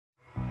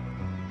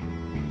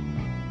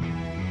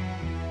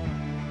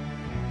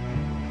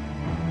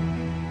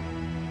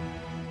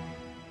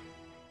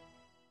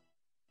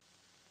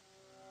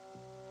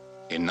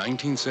In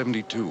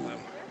 1972,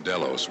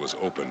 Delos was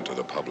open to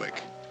the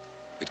public.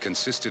 It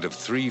consisted of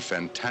 3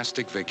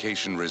 fantastic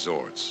vacation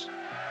resorts: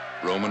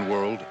 Roman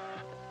World,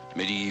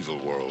 Medieval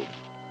World,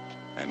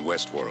 and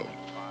Westworld.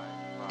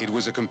 It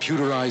was a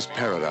computerized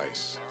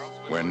paradise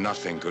where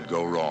nothing could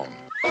go wrong.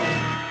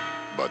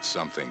 But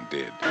something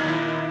did.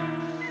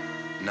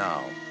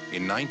 Now,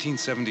 in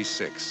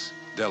 1976,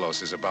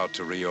 Delos is about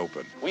to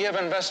reopen. We have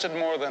invested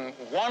more than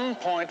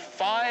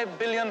 $1.5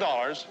 billion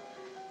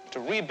to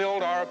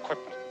rebuild our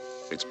equipment.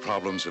 Its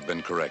problems have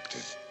been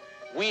corrected.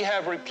 We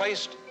have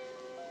replaced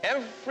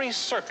every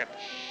circuit.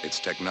 Its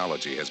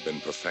technology has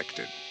been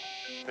perfected.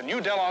 The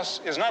new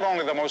Delos is not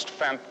only the most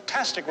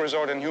fantastic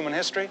resort in human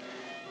history,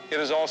 it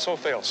is also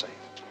fail-safe.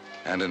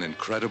 And an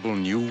incredible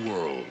new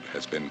world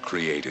has been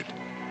created.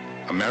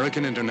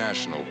 American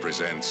International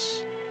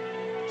presents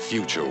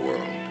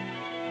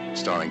Futureworld,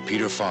 starring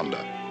Peter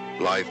Fonda,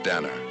 Blythe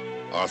Danner,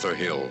 Arthur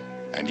Hill,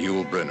 and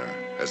Yul Brynner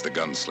as the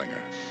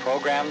gunslinger.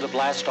 Program the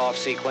blast-off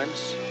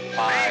sequence.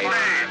 5,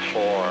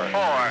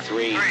 4,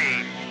 3,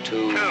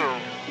 2,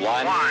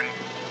 1.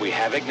 We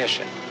have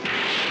ignition.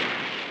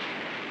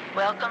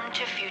 Welcome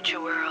to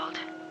Futureworld,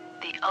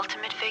 the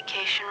ultimate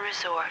vacation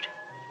resort.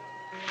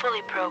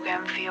 Fully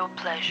programmed for your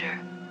pleasure,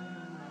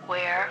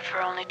 where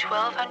for only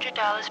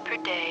 $1,200 per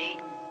day,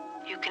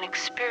 you can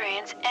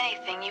experience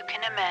anything you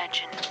can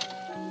imagine.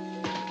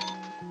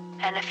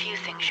 And a few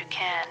things you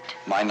can't.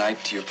 My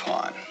night to your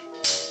pawn.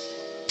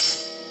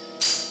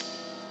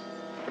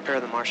 Prepare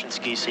the Martian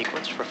ski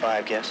sequence for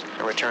 5 guests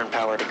and return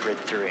power to grid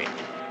 3.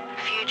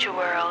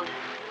 Futureworld,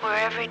 where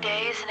every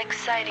day is an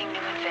exciting new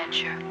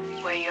adventure,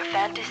 where your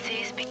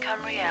fantasies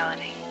become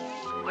reality,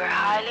 where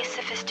highly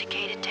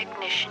sophisticated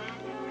technician,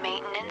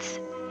 maintenance,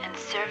 and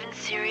servant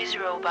series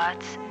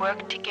robots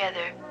work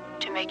together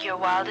to make your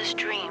wildest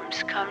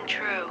dreams come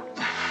true.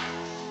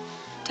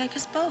 Take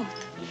us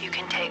both. You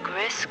can take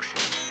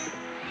risks,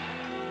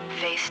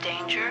 face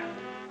danger,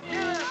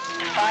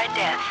 defy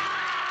death,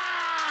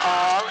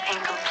 all in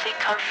complete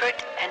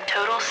comfort and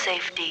total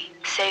safety.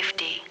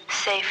 Safety,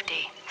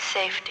 safety,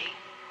 safety.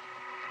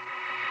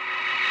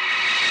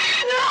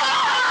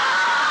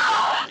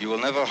 You will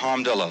never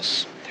harm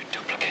Delos. They're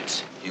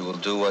duplicates. You will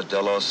do what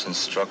Delos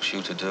instructs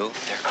you to do.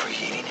 They're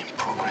creating and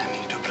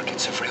programming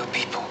duplicates of real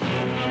people.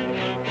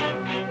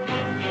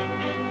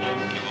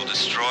 You will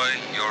destroy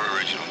your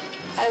original.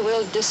 I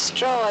will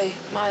destroy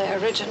my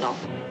original.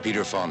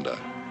 Peter Fonda,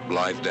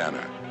 Blythe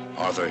Danner,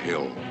 Arthur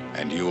Hill,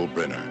 and Yul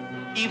Brynner.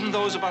 Even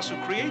those of us who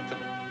create them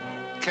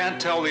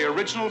can't tell the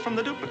original from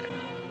the duplicate.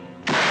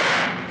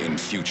 In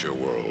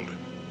Futureworld.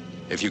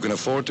 If you can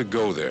afford to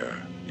go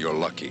there, you're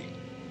lucky.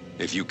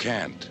 If you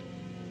can't,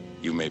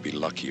 you may be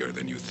luckier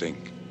than you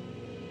think.